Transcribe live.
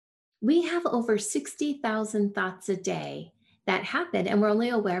We have over 60,000 thoughts a day that happen, and we're only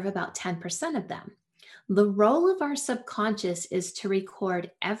aware of about 10% of them. The role of our subconscious is to record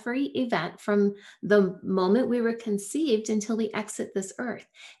every event from the moment we were conceived until we exit this earth.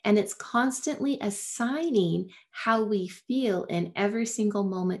 And it's constantly assigning how we feel in every single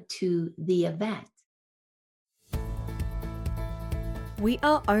moment to the event. We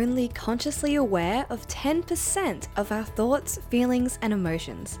are only consciously aware of 10% of our thoughts, feelings, and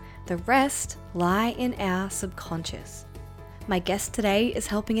emotions. The rest lie in our subconscious. My guest today is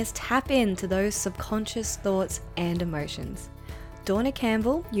helping us tap into those subconscious thoughts and emotions. Dawna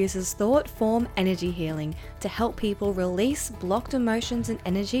Campbell uses thought form energy healing to help people release blocked emotions and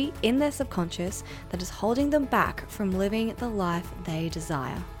energy in their subconscious that is holding them back from living the life they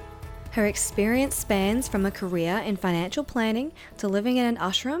desire. Her experience spans from a career in financial planning to living in an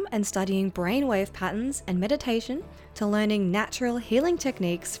ashram and studying brainwave patterns and meditation to learning natural healing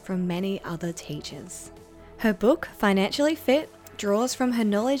techniques from many other teachers. Her book, Financially Fit, draws from her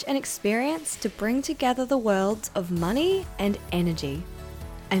knowledge and experience to bring together the worlds of money and energy.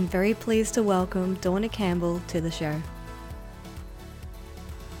 I'm very pleased to welcome Dawna Campbell to the show.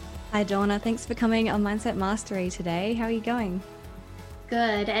 Hi Dawna, thanks for coming on Mindset Mastery today. How are you going?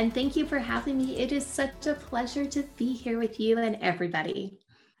 Good. And thank you for having me. It is such a pleasure to be here with you and everybody.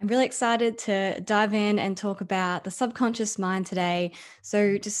 I'm really excited to dive in and talk about the subconscious mind today.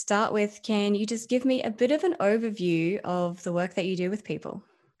 So to start with, can you just give me a bit of an overview of the work that you do with people?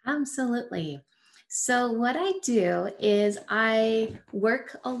 Absolutely. So, what I do is I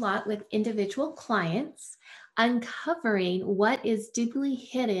work a lot with individual clients, uncovering what is deeply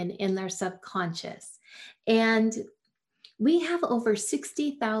hidden in their subconscious. And we have over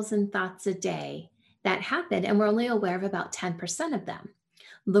 60,000 thoughts a day that happen, and we're only aware of about 10% of them.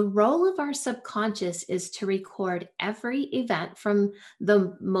 The role of our subconscious is to record every event from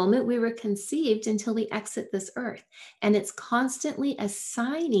the moment we were conceived until we exit this earth. And it's constantly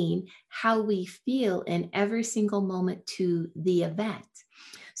assigning how we feel in every single moment to the event.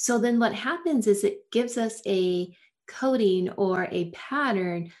 So then what happens is it gives us a coding or a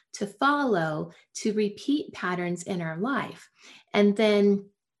pattern to follow to repeat patterns in our life. And then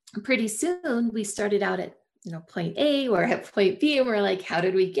pretty soon we started out at point A or at point B, and we're like, how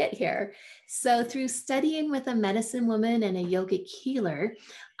did we get here? So through studying with a medicine woman and a yogic healer,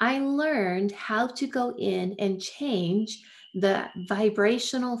 I learned how to go in and change the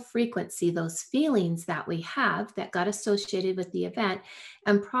vibrational frequency, those feelings that we have that got associated with the event,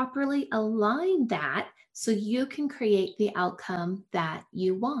 and properly align that so you can create the outcome that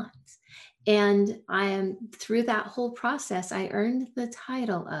you want. And I am through that whole process, I earned the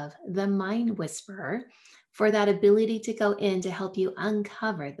title of the Mind Whisperer for that ability to go in to help you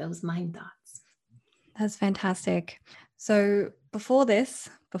uncover those mind thoughts. That's fantastic. So before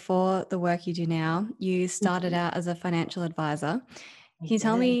the work you do now, you started out as a financial advisor. I Can you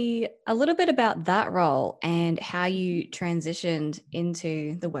tell did. me a little bit about that role and how you transitioned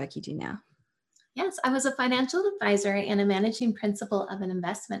into the work you do now? Yes, I was a financial advisor and a managing principal of an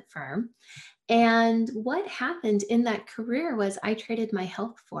investment firm. And what happened in that career was I traded my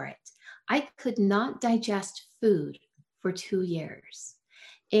health for it. I could not digest food for 2 years.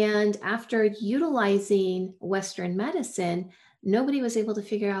 And after utilizing Western medicine, nobody was able to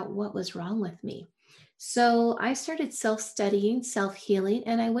figure out what was wrong with me. So I started self studying, self healing,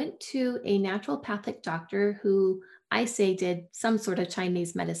 and I went to a naturopathic doctor who I say did some sort of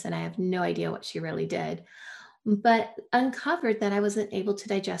Chinese medicine. I have no idea what she really did, but uncovered that I wasn't able to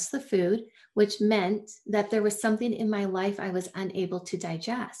digest the food, which meant that there was something in my life I was unable to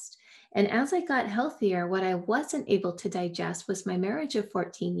digest. And as I got healthier, what I wasn't able to digest was my marriage of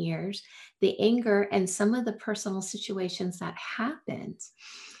 14 years, the anger, and some of the personal situations that happened.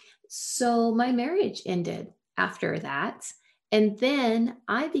 So my marriage ended after that. And then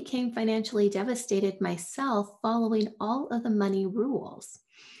I became financially devastated myself following all of the money rules.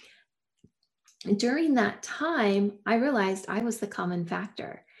 During that time, I realized I was the common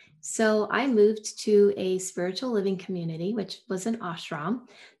factor. So I moved to a spiritual living community, which was an ashram,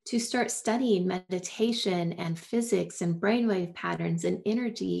 to start studying meditation and physics and brainwave patterns and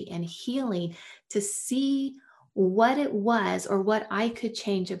energy and healing to see what it was or what I could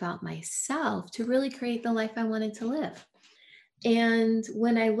change about myself to really create the life I wanted to live. And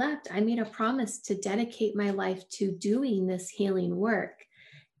when I left, I made a promise to dedicate my life to doing this healing work.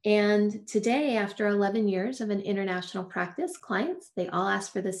 And today, after 11 years of an international practice, clients, they all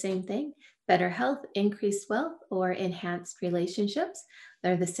ask for the same thing: better health, increased wealth, or enhanced relationships.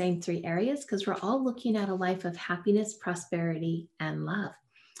 They're the same three areas because we're all looking at a life of happiness, prosperity, and love.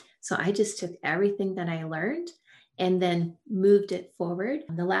 So I just took everything that I learned and then moved it forward.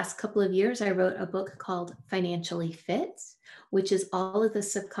 The last couple of years, I wrote a book called Financially Fit, which is all of the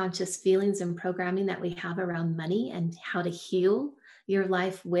subconscious feelings and programming that we have around money and how to heal your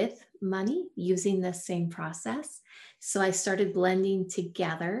life with money using the same process. So I started blending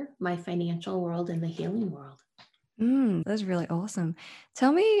together my financial world and the healing world. That's really awesome.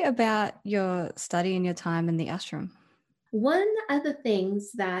 Tell me about your study and your time in the ashram. One of the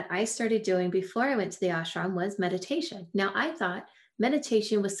things that I started doing before I went to the ashram was meditation. Now, I thought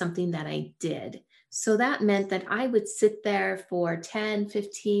meditation was something that I did. So that meant that I would sit there for 10,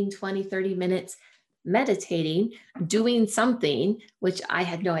 15, 20, 30 minutes meditating, doing something, which I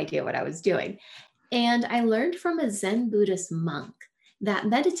had no idea what I was doing. And I learned from a Zen Buddhist monk that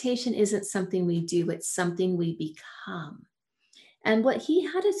meditation isn't something we do, it's something we become. And what he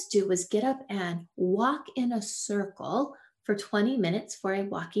had us do was get up and walk in a circle for 20 minutes for a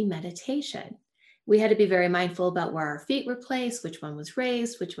walking meditation. We had to be very mindful about where our feet were placed, which one was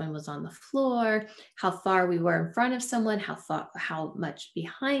raised, which one was on the floor, how far we were in front of someone, how much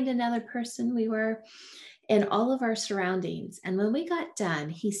behind another person we were, and all of our surroundings. And when we got done,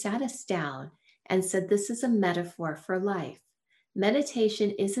 he sat us down and said, "This is a metaphor for life.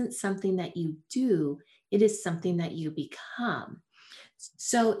 Meditation isn't something that you do, it is something that you become."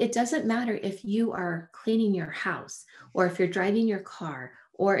 So it doesn't matter if you are cleaning your house, or if you're driving your car,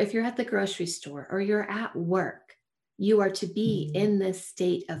 or if you're at the grocery store, or you're at work. You are to be in this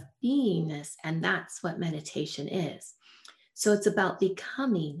state of beingness, and that's what meditation is. So it's about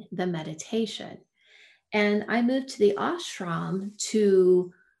becoming the meditation. And I moved to the ashram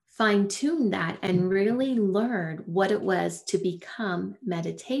to fine tune that and really learn what it was to become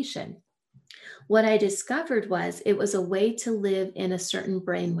meditation. What I discovered was it was a way to live in a certain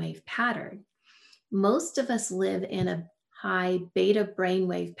brainwave pattern. Most of us live in a high beta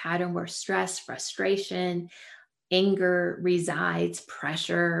brainwave pattern where stress, frustration, anger resides,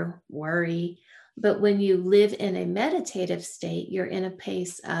 pressure, worry. But when you live in a meditative state, you're in a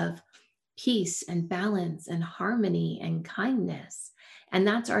place of peace and balance and harmony and kindness. And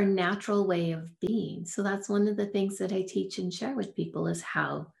that's our natural way of being. So that's one of the things that I teach and share with people is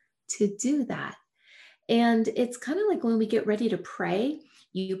how to do that. And it's kind of like when we get ready to pray,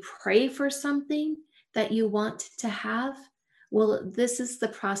 you pray for something that you want to have. Well, this is the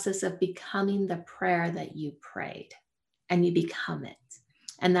process of becoming the prayer that you prayed, and you become it.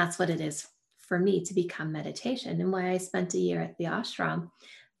 And that's what it is for me to become meditation, and why I spent a year at the ashram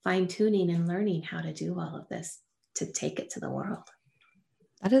fine tuning and learning how to do all of this to take it to the world.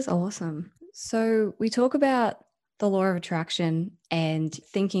 That is awesome. So we talk about the law of attraction and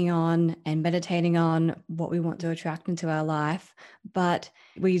thinking on and meditating on what we want to attract into our life. But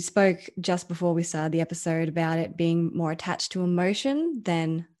we spoke just before we started the episode about it being more attached to emotion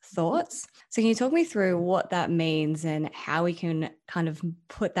than thoughts. So can you talk me through what that means and how we can kind of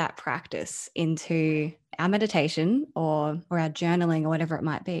put that practice into our meditation or our journaling or whatever it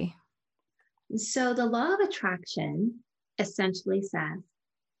might be? So the law of attraction essentially says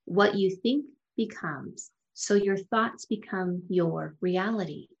what you think becomes. So your thoughts become your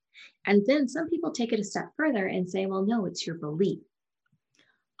reality. And then some people take it a step further and say, well, no, it's your belief.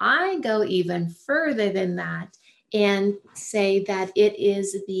 I go even further than that and say that it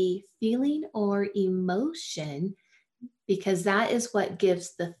is the feeling or emotion, because that is what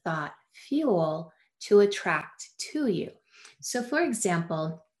gives the thought fuel to attract to you. So, for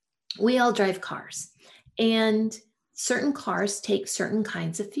example, we all drive cars, and certain cars take certain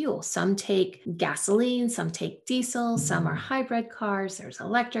kinds of fuel. Some take gasoline, some take diesel, some are hybrid cars, there's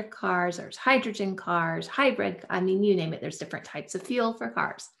electric cars, there's hydrogen cars, hybrid, I mean, you name it, there's different types of fuel for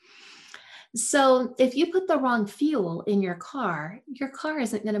cars. So if you put the wrong fuel in your car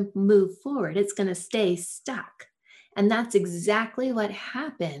isn't going to move forward, it's going to stay stuck. And that's exactly what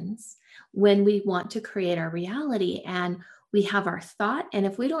happens when we want to create our reality and we have our thought. And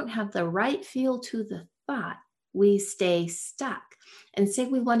if we don't have the right fuel to the thought, we stay stuck. And say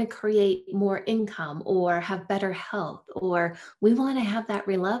we want to create more income or have better health, or we want to have that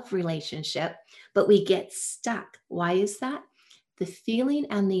love relationship, but we get stuck. Why is that? The feeling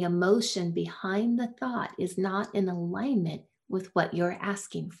and the emotion behind the thought is not in alignment with what you're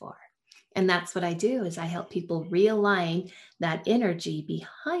asking for. And that's what I do is I help people realign that energy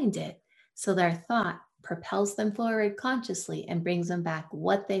behind it so their thought propels them forward consciously and brings them back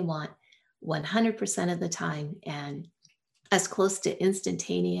what they want 100% of the time and as close to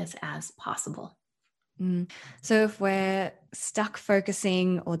instantaneous as possible. So if we're stuck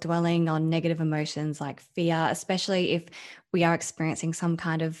focusing or dwelling on negative emotions like fear, especially if we are experiencing some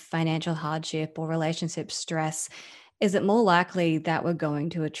kind of financial hardship or relationship stress, Is it more likely that we're going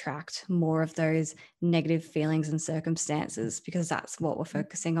to attract more of those negative feelings and circumstances because that's what we're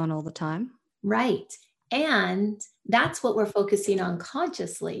focusing on all the time? Right. And that's what we're focusing on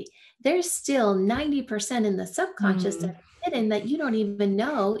consciously. There's still 90% in the subconscious Hmm. that's hidden that you don't even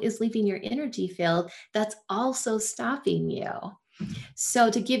know is leaving your energy field that's also stopping you.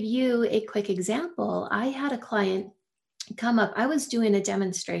 So, to give you a quick example, I had a client come up. I was doing a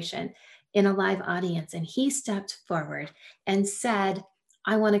demonstration in a live audience, and he stepped forward and said,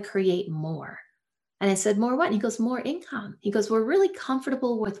 I want to create more. And I said, more what? And he goes, more income. He goes, we're really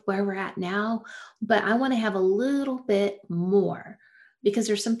comfortable with where we're at now, but I want to have a little bit more because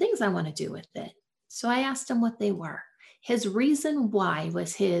there's some things I want to do with it. So I asked him what they were. His reason why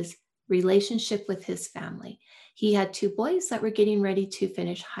was his relationship with his family. He had two boys that were getting ready to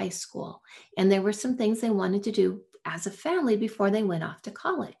finish high school, and there were some things they wanted to do as a family before they went off to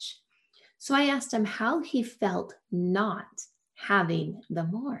college. So I asked him how he felt not having the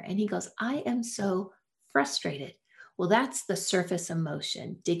more. And he goes, I am so frustrated. Well, that's the surface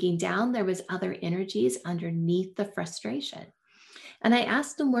emotion. Digging down, there was other energies underneath the frustration. And I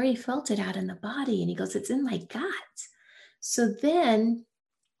asked him where he felt it at in the body. And he goes, it's in my gut. So then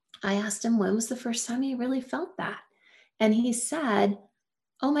I asked him, when was the first time he really felt that? And he said,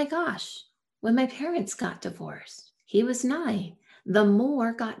 oh my gosh, when my parents got divorced, he was 9. The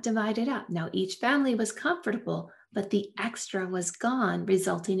more got divided up. Now, each family was comfortable, but the extra was gone,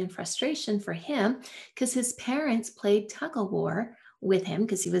 resulting in frustration for him because his parents played tug of war with him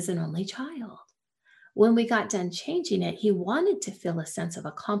because he was an only child. When we got done changing it, he wanted to feel a sense of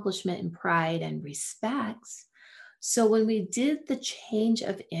accomplishment and pride and respect. So when we did the change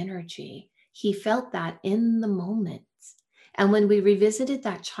of energy, he felt that in the moment. And when we revisited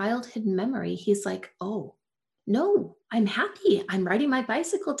that childhood memory, he's like, oh, no, I'm happy. I'm riding my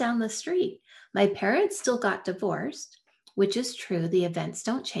bicycle down the street. My parents still got divorced, which is true. The events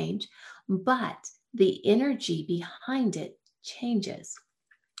don't change, but the energy behind it changes.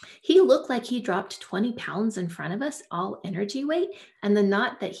 He looked like he dropped 20 pounds in front of us, all energy weight, and the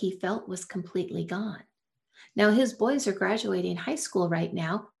knot that he felt was completely gone. Now, his boys are graduating high school right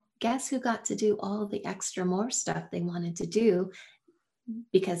now. Guess who got to do all the extra more stuff they wanted to do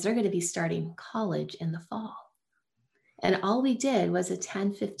because they're going to be starting college in the fall? And all we did was a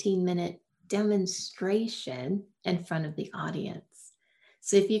 10-15 minute demonstration in front of the audience.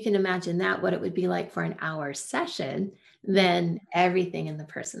 So if you can imagine that, what it would be like for an hour session, then everything in the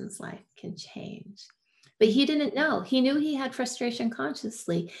person's life can change. But he didn't know. He knew he had frustration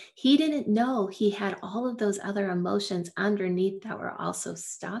consciously. He didn't know he had all of those other emotions underneath that were also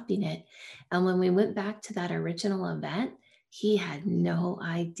stopping it. And when we went back to that original event, he had no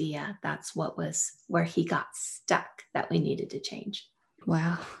idea that's what was where he got stuck that we needed to change.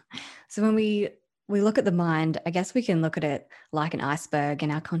 Wow. So when we look at the mind, I guess we can look at it like an iceberg,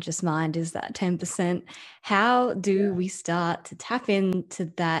 and our conscious mind is that 10%. How do we start to tap into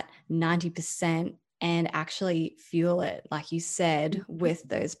that 90% and actually fuel it, like you said, with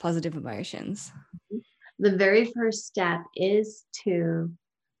those positive emotions? The very first step is to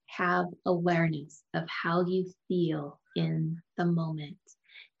have awareness of how you feel in the moment.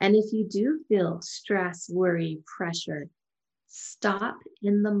 And if you do feel stress, worry, pressure, stop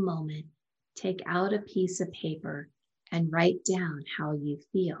in the moment, take out a piece of paper and write down how you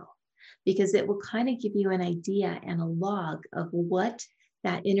feel, because it will kind of give you an idea and a log of what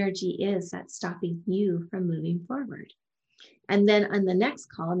that energy is that's stopping you from moving forward. And then on the next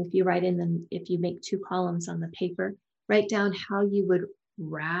column, if you write in them, if you make 2 columns on the paper, write down how you would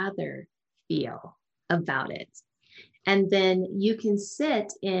rather feel about it. And then you can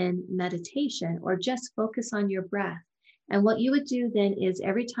sit in meditation or just focus on your breath. And what you would do then is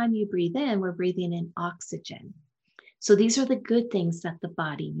every time you breathe in, we're breathing in oxygen. So these are the good things that the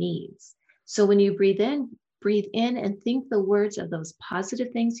body needs. So when you breathe in and think the words of those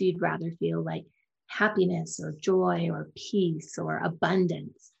positive things you'd rather feel, like happiness or joy or peace or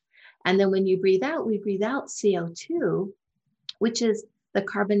abundance. And then when you breathe out, we breathe out CO2, which is the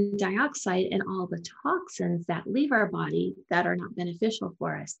carbon dioxide and all the toxins that leave our body that are not beneficial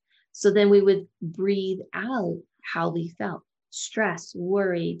for us. So then we would breathe out how we felt: stress,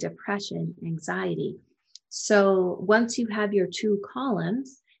 worry, depression, anxiety. So once you have your 2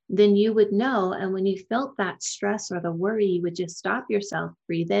 columns, then you would know. And when you felt that stress or the worry, you would just stop yourself,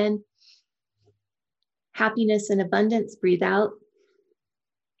 breathe in, happiness and abundance, breathe out,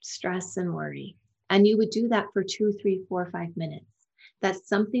 stress and worry. And you would do that for 2, 3, 4, 5 minutes. That's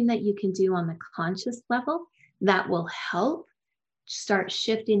something that you can do on the conscious level that will help start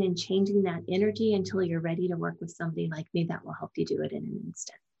shifting and changing that energy until you're ready to work with somebody like me that will help you do it in an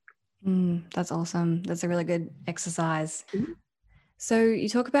instant. That's awesome. That's a really good exercise. Mhm. So you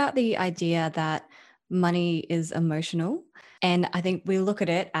talk about the idea that money is emotional, and I think we look at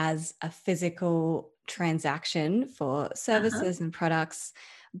it as a physical transaction for Uh-huh. services and products.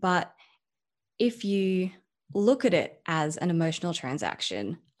 But if you look at it as an emotional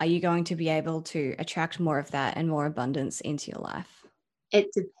transaction, are you going to be able to attract more of that and more abundance into your life?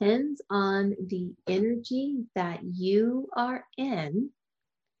 It depends on the energy that you are in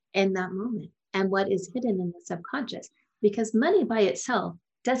that moment and what is hidden in the subconscious. Because money by itself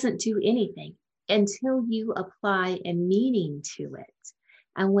doesn't do anything until you apply a meaning to it.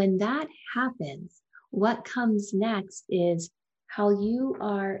 And when that happens, what comes next is how you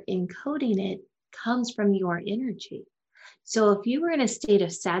are encoding it comes from your energy. So if you were in a state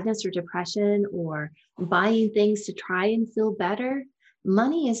of sadness or depression or buying things to try and feel better,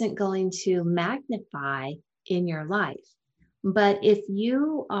 money isn't going to magnify in your life. But if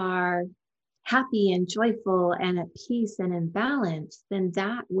you are happy and joyful and at peace and in balance, then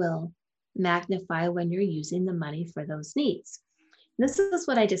that will magnify when you're using the money for those needs. This is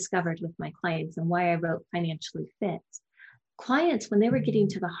what I discovered with my clients and why I wrote Financially Fit. Clients, when they were getting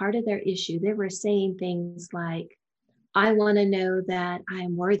to the heart of their issue, they were saying things like, I want to know that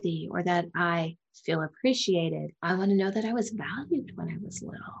I'm worthy or that I feel appreciated. I want to know that I was valued when I was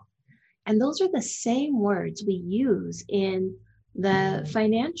little. And those are the same words we use in the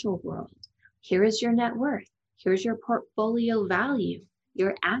financial world. Here is your net worth. Here's your portfolio value.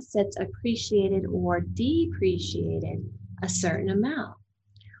 Your assets appreciated or depreciated a certain amount.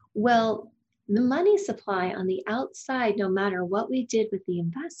 Well, the money supply on the outside, no matter what we did with the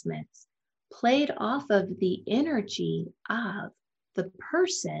investments, played off of the energy of the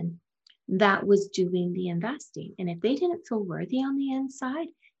person that was doing the investing. And if they didn't feel worthy on the inside,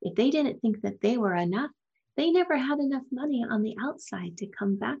 if they didn't think that they were enough, they never had enough money on the outside to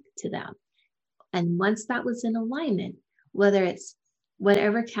come back to them. And once that was in alignment, whether it's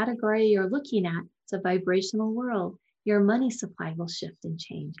whatever category you're looking at, it's a vibrational world, your money supply will shift and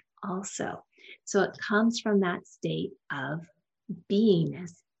change also. So it comes from that state of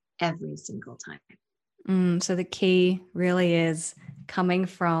beingness every single time. So the key really is coming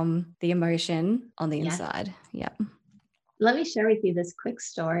from the emotion on the Yes. inside. Yep. Let me share with you this quick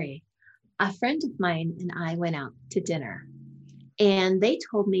story. A friend of mine and I went out to dinner, and they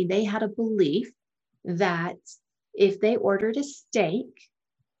told me they had a belief that if they ordered a steak,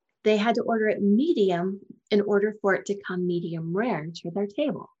 they had to order it medium in order for it to come medium rare to their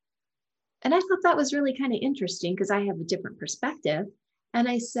table. And I thought that was really kind of interesting because I have a different perspective. And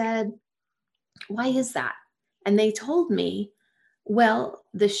I said, why is that? And they told me, well,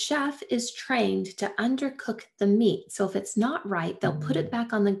 the chef is trained to undercook the meat. So if it's not right, they'll put it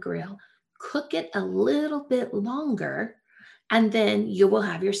back on the grill, cook it a little bit longer, and then you will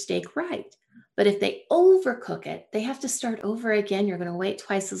have your steak right. But if they overcook it, they have to start over again. You're going to wait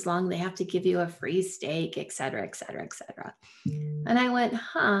twice as long. They have to give you a free steak, et cetera, et cetera, et cetera. And I went,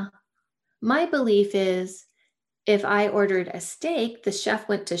 my belief is if I ordered a steak, the chef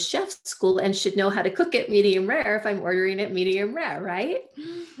went to chef school and should know how to cook it medium rare if I'm ordering it medium rare, right?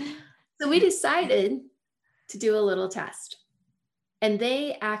 So we decided to do a little test. And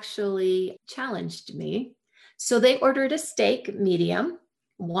they actually challenged me. So they ordered a steak medium,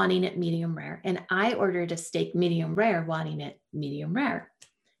 wanting it medium rare. And I ordered a steak medium rare, wanting it medium rare.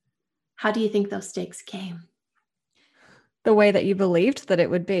 How do you think those steaks came? The way that you believed that it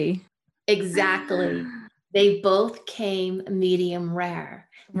would be. Exactly. They both came medium rare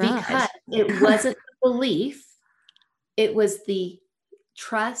because Right. it wasn't the belief, it was the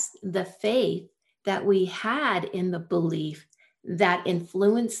trust, the faith that we had in the belief that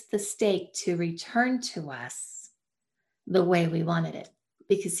influenced the steak to return to us the way we wanted it.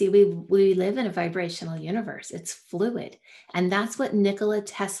 Because see, we live in a vibrational universe. It's fluid. And that's what Nikola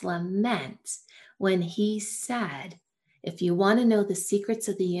Tesla meant when he said, if you want to know the secrets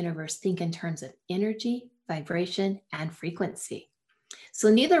of the universe, think in terms of energy, vibration, and frequency. So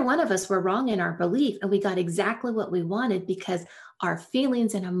neither one of us were wrong in our belief, and we got exactly what we wanted because our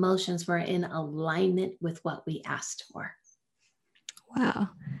feelings and emotions were in alignment with what we asked for. Wow.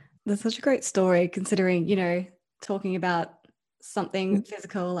 That's such a great story considering, talking about something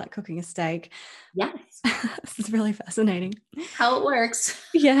physical like cooking a steak. Yes, This is really fascinating. how it works.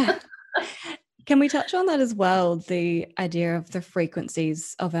 Yeah. Can we touch on that as well? The idea of the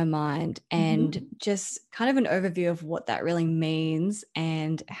frequencies of our mind and Mhm. just kind of an overview of what that really means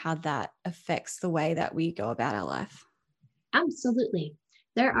and how that affects the way that we go about our life. Absolutely.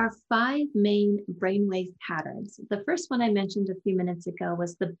 There are five main brainwave patterns. The first one I mentioned a few minutes ago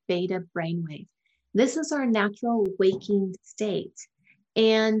was the beta brainwave. This is our natural waking state.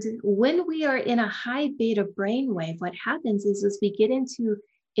 And when we are in a high beta brainwave, what happens is we get into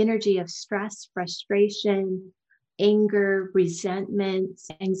energy of stress, frustration, anger, resentment,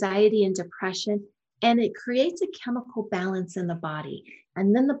 anxiety, and depression. And it creates a chemical balance in the body.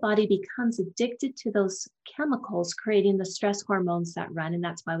 And then the body becomes addicted to those chemicals, creating the stress hormones that run. And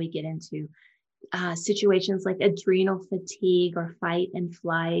that's why we get into situations like adrenal fatigue or fight and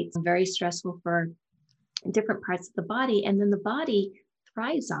flight. Very stressful for different parts of the body. And then the body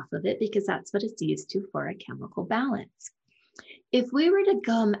thrives off of it because that's what it's used to for a chemical balance. If we were to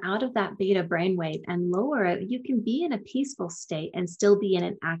come out of that beta brainwave and lower it, you can be in a peaceful state and still be in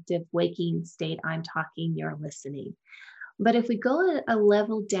an active waking state. I'm talking, you're listening. But if we go a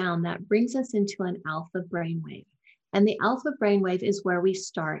level down, that brings us into an alpha brainwave. And the alpha brainwave is where we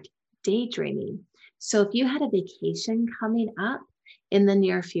start daydreaming. So if you had a vacation coming up in the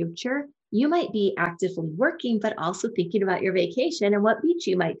near future, you might be actively working, but also thinking about your vacation and what beach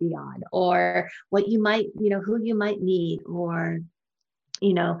you might be on, or what you might, who you might meet, or,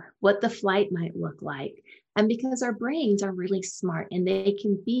 what the flight might look like. And because our brains are really smart and they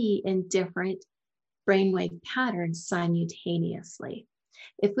can be in different brainwave patterns simultaneously.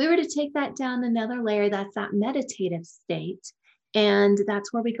 If we were to take that down another layer, that's that meditative state. And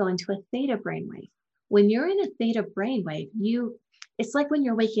that's where we go into a theta brainwave. When you're in a theta brainwave, it's like when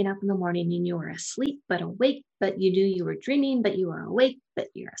you're waking up in the morning and you were asleep but awake, but you knew you were dreaming, but you were awake, but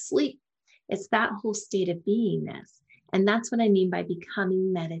you're asleep. It's that whole state of beingness. And that's what I mean by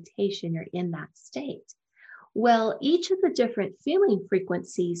becoming meditation. You're in that state. Well, each of the different feeling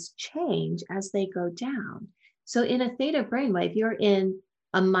frequencies change as they go down. So in a theta brainwave, you're in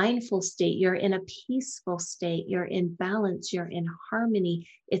a mindful state, you're in a peaceful state, you're in balance, you're in harmony.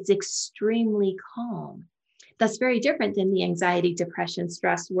 It's extremely calm. That's very different than the anxiety, depression,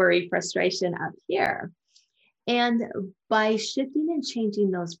 stress, worry, frustration up here. And by shifting and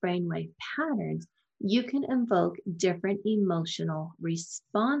changing those brainwave patterns, you can invoke different emotional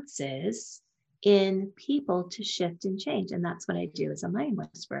responses in people to shift and change. And that's what I do as a mind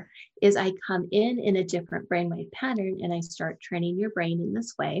whisperer, is I come in a different brainwave pattern and I start training your brain in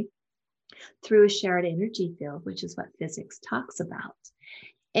this way through a shared energy field, which is what physics talks about.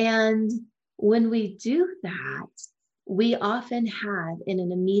 And when we do that, we often have in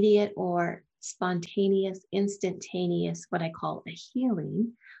an immediate or spontaneous, instantaneous, what I call a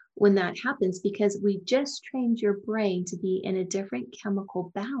healing, when that happens, because we just trained your brain to be in a different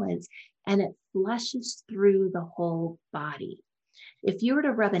chemical balance and it flushes through the whole body. If you were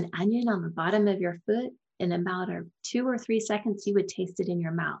to rub an onion on the bottom of your foot, in about 2 or 3 seconds, you would taste it in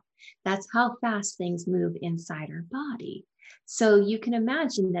your mouth. That's how fast things move inside our body. So you can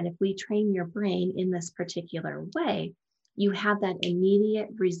imagine that if we train your brain in this particular way, you have that immediate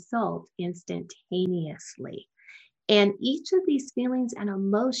result instantaneously. And each of these feelings and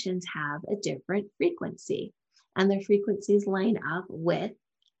emotions have a different frequency, and their frequencies line up with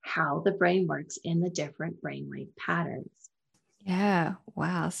how the brain works in the different brainwave patterns. Yeah.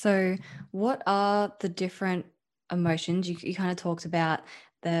 Wow. So, what are the different emotions? You kind of talked about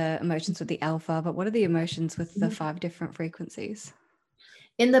the emotions with the alpha, but what are the emotions with the 5 different frequencies?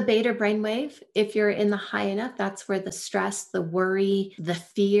 In the beta brainwave, if you're in the high enough, that's where the stress, the worry, the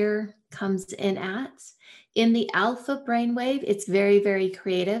fear comes in at. In the alpha brainwave, it's very, very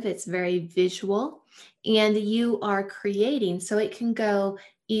creative, it's very visual, and you are creating. So it can go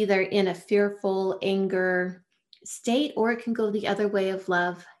either in a fearful, anger state, or it can go the other way of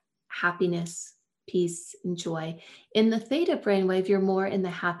love, happiness, peace, and joy. In the theta brainwave, you're more in the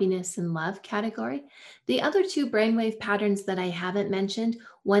happiness and love category. The other two brainwave patterns that I haven't mentioned,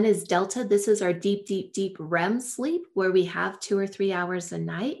 one is delta. This is our deep, deep, deep REM sleep where we have 2 or 3 hours a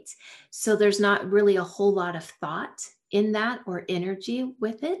night. So there's not really a whole lot of thought in that or energy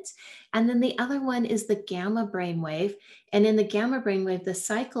with it. And then the other one is the gamma brainwave. And in the gamma brainwave, the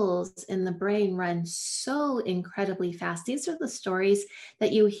cycles in the brain run so incredibly fast. These are the stories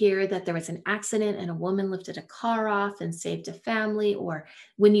that you hear that there was an accident and a woman lifted a car off and saved a family, or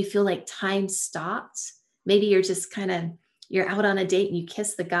when you feel like time stopped. Maybe you're out on a date and you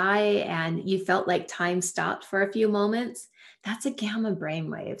kiss the guy and you felt like time stopped for a few moments. That's a gamma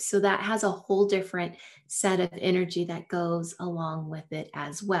brainwave. So that has a whole different set of energy that goes along with it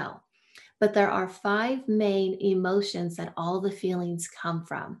as well. But there are 5 main emotions that all the feelings come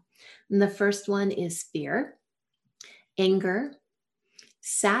from. And the first one is fear, anger,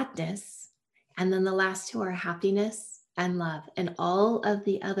 sadness, and then the last 2 are happiness and love. And all of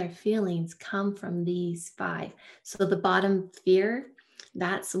the other feelings come from these 5. So the bottom, fear,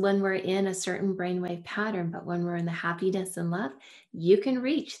 that's when we're in a certain brainwave pattern. But when we're in the happiness and love, you can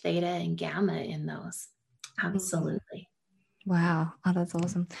reach theta and gamma in those. Mhm. Absolutely. Wow. Oh, that's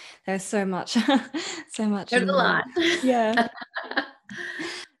awesome. There's so much, so much There's in a there. lot. Yeah.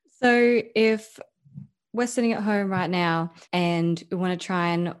 So if we're sitting at home right now and we want to try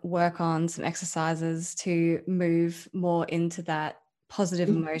and work on some exercises to move more into that positive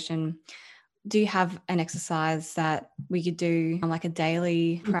emotion, do you have an exercise that we could do on like a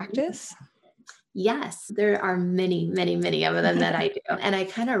daily practice? Yes, there are many, many, many of them that I do, and I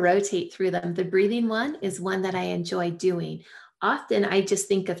kind of rotate through them. The breathing one is one that I enjoy doing. Often I just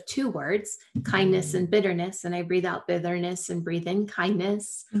think of two words, kindness and bitterness, and I breathe out bitterness and breathe in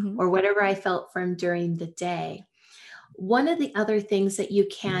kindness Mhm. or whatever I felt from during the day. One of the other things that you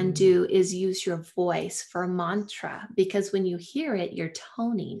can do is use your voice for a mantra because when you hear it, you're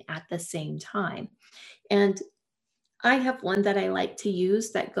toning at the same time. And I have one that I like to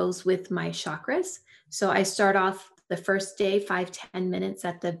use that goes with my chakras. So I start off the first day, 5-10 minutes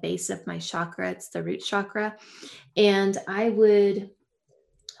at the base of my chakra. It's the root chakra. And I would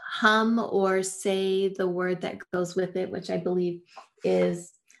hum or say the word that goes with it, which I believe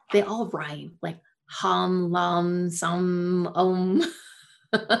is, they all rhyme like hum, lum, sum, om.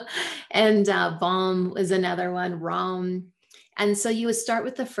 And Vom is another one, Rom. And so you would start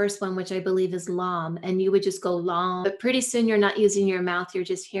with the first one, which I believe is Lam, and you would just go Lam. But pretty soon you're not using your mouth, you're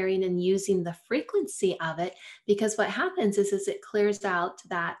just hearing and using the frequency of it. Because what happens is it clears out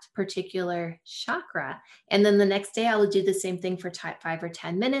that particular chakra. And then the next day I would do the same thing for 5 or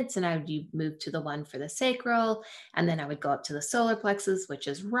 10 minutes, and I would move to the one for the sacral. And then I would go up to the solar plexus, which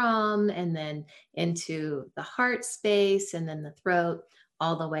is Ram, and then into the heart space, and then the throat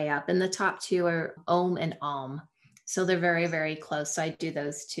all the way up. And the top two are Om and Om. So they're very, very close. So I do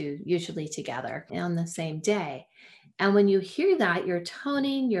those two usually together on the same day. And when you hear that, you're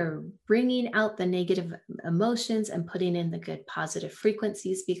toning, you're bringing out the negative emotions and putting in the good positive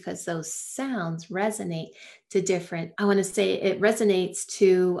frequencies because those sounds resonate to different, I want to say it resonates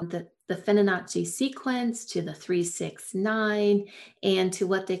to the Fibonacci sequence, to the 369, and to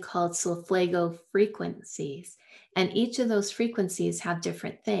what they call solfeggio frequencies. And each of those frequencies have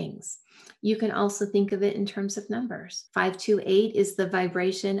different things. You can also think of it in terms of numbers. 528 is the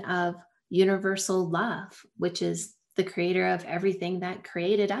vibration of universal love, which is the creator of everything that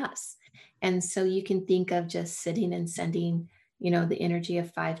created us. And so you can think of just sitting and sending, the energy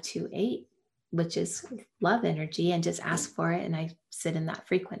of 528, which is love energy, and just ask for it. And I sit in that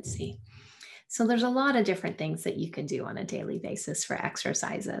frequency. So there's a lot of different things that you can do on a daily basis for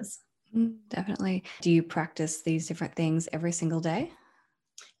exercises. Definitely. Do you practice these different things every single day?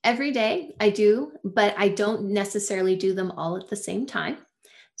 Every day I do, but I don't necessarily do them all at the same time.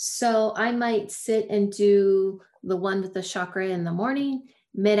 So I might sit and do the one with the chakra in the morning.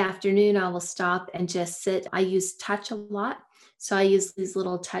 Mid afternoon, I will stop and just sit. I use touch a lot. So I use these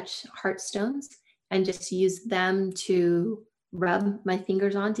little touch heart stones and just use them to rub my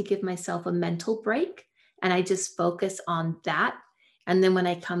fingers on to give myself a mental break. And I just focus on that. And then when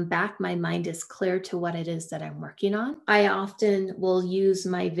I come back, my mind is clear to what it is that I'm working on. I often will use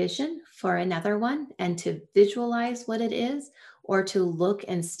my vision for another one and to visualize what it is, or to look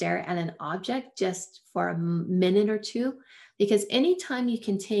and stare at an object just for a minute or two. Because anytime you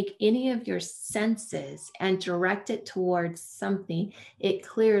can take any of your senses and direct it towards something, it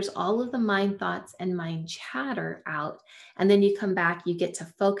clears all of the mind thoughts and mind chatter out. And then you come back, you get to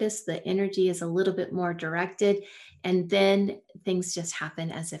focus, the energy is a little bit more directed, and then things just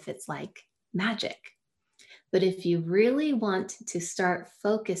happen as if it's like magic. But if you really want to start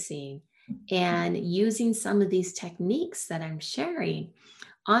focusing and using some of these techniques that I'm sharing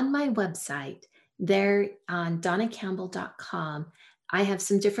on my website, there on donnacampbell.com, I have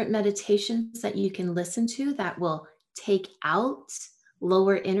some different meditations that you can listen to that will take out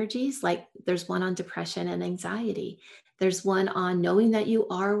lower energies. Like there's one on depression and anxiety, there's one on knowing that you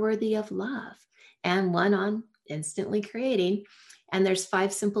are worthy of love, and one on instantly creating. And there's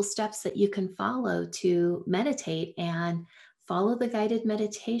 5 simple steps that you can follow to meditate, and follow the guided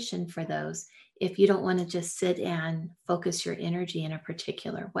meditation for those if you don't want to just sit and focus your energy in a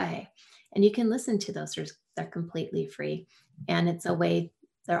particular way. And you can listen to those, they're completely free. And it's a way,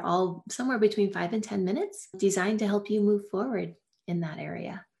 they're all somewhere between 5 and 10 minutes, designed to help you move forward in that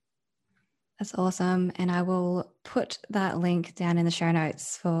area. That's awesome. And I will put that link down in the show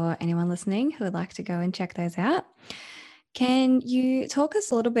notes for anyone listening who would like to go and check those out. Can you talk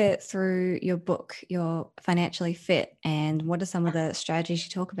us a little bit through your book, You're Financially Fit, and what are some of the strategies you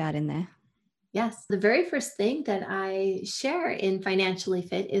talk about in there? Yes. The very first thing that I share in Financially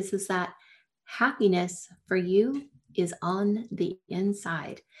Fit is that happiness for you is on the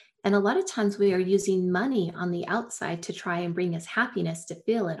inside. And a lot of times we are using money on the outside to try and bring us happiness to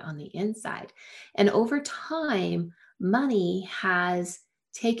feel it on the inside. And over time, money has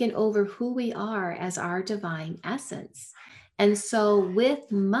taken over who we are as our divine essence. And so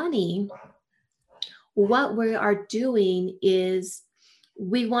with money, what we are doing is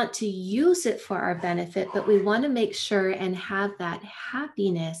we want to use it for our benefit, but we want to make sure and have that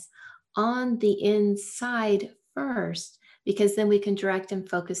happiness on the inside first, because then we can direct and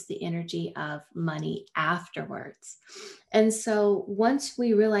focus the energy of money afterwards. And so once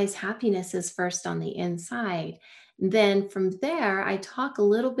we realize happiness is first on the inside, then from there, I talk a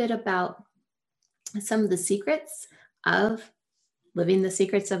little bit about some of the secrets of living the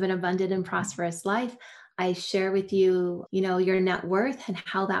secrets of an abundant and prosperous life. I share with you, your net worth and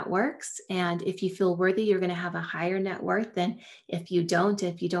how that works. And if you feel worthy, you're going to have a higher net worth than if you don't.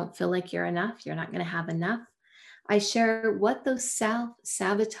 If you don't feel like you're enough, you're not going to have enough. I share what those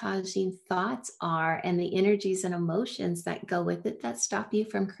self-sabotaging thoughts are and the energies and emotions that go with it that stop you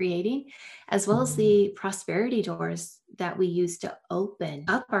from creating, as well as the prosperity doors that we use to open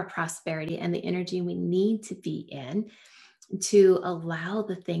up our prosperity and the energy we need to be in to allow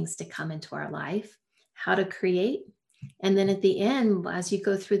the things to come into our life, how to create. And then at the end, as you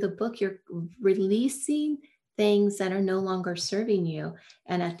go through the book, you're releasing things that are no longer serving you.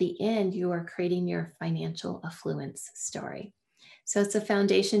 And at the end, you are creating your financial affluence story. So it's a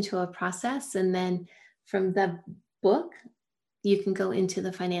foundation to a process. And then from the book, you can go into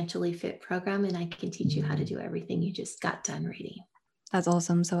the Financially Fit program, and I can teach you how to do everything you just got done reading. That's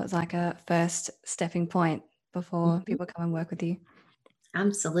awesome. So it's like a first stepping point before people come and work with you.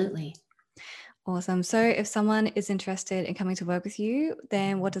 Absolutely. Awesome. So if someone is interested in coming to work with you,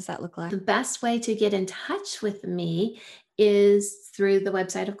 then what does that look like? The best way to get in touch with me is through the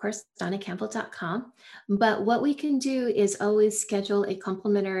website, of course, DawnaCampbell.com. But what we can do is always schedule a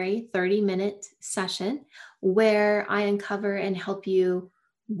complimentary 30-minute session where I uncover and help you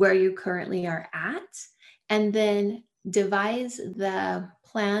where you currently are at, and then devise the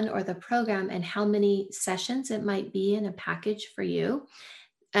plan or the program and how many sessions it might be in a package for you,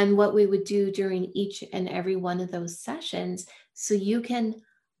 and what we would do during each and every one of those sessions, so you can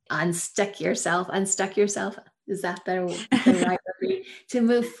unstuck yourself. Is that the right word? To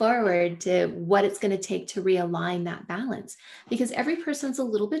move forward to what it's going to take to realign that balance, because every person's a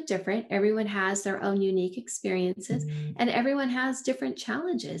little bit different. Everyone has their own unique experiences, and everyone has different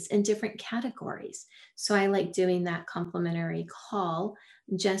challenges in different categories. So I like doing that complimentary call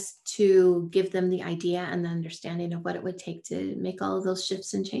just to give them the idea and the understanding of what it would take to make all of those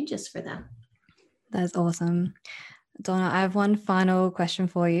shifts and changes for them. That's awesome. Dawna, I have one final question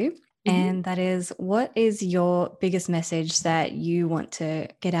for you. And that is, what is your biggest message that you want to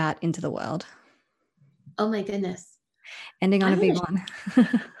get out into the world? Oh my goodness. Ending on a big one.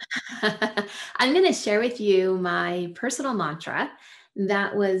 I'm going to share with you my personal mantra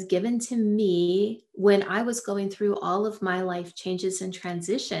that was given to me when I was going through all of my life changes and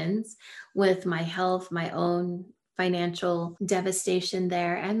transitions with my health, my own financial devastation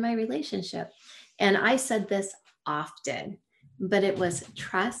there, and my relationship. And I said this often, but it was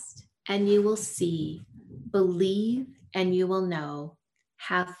trust and you will see, believe and you will know,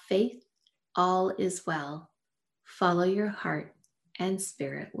 have faith, all is well, follow your heart and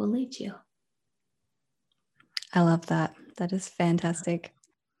spirit will lead you. I love that. That is fantastic.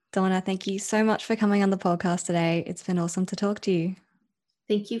 Dawna, thank you so much for coming on the podcast today. It's been awesome to talk to you.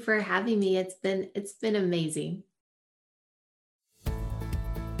 Thank you for having me. It's been amazing.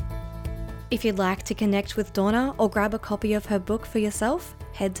 If you'd like to connect with Dawna or grab a copy of her book for yourself,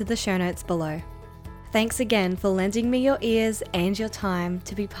 head to the show notes below. Thanks again for lending me your ears and your time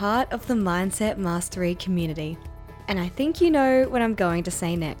to be part of the Mindset Mastery community. And I think you know what I'm going to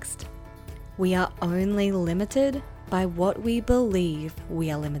say next. We are only limited by what we believe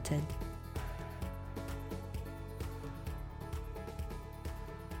we are limited.